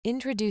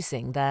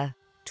Introducing the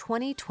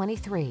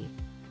 2023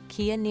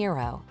 Kia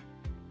Niro.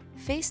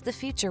 Face the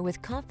future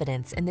with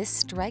confidence in this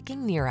striking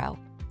Niro,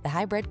 the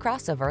hybrid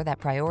crossover that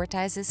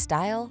prioritizes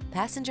style,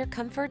 passenger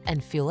comfort,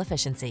 and fuel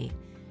efficiency.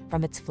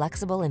 From its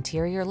flexible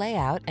interior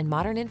layout and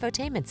modern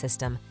infotainment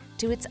system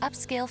to its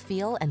upscale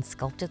feel and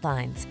sculpted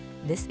lines,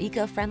 this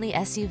eco-friendly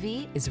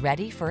SUV is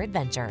ready for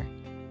adventure.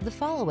 The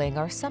following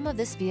are some of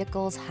this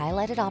vehicle's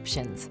highlighted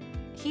options: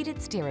 heated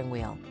steering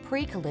wheel,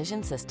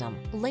 pre-collision system,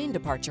 lane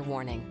departure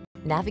warning,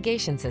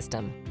 navigation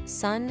system,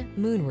 sun,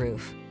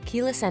 moonroof,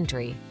 keyless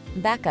entry,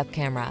 backup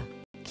camera,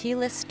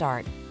 keyless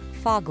start,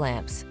 fog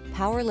lamps,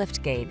 power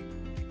liftgate.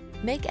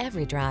 Make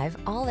every drive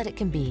all that it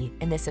can be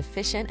in this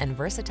efficient and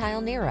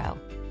versatile Niro.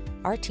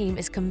 Our team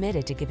is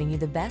committed to giving you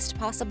the best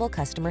possible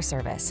customer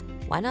service.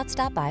 Why not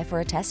stop by for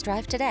a test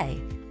drive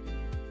today?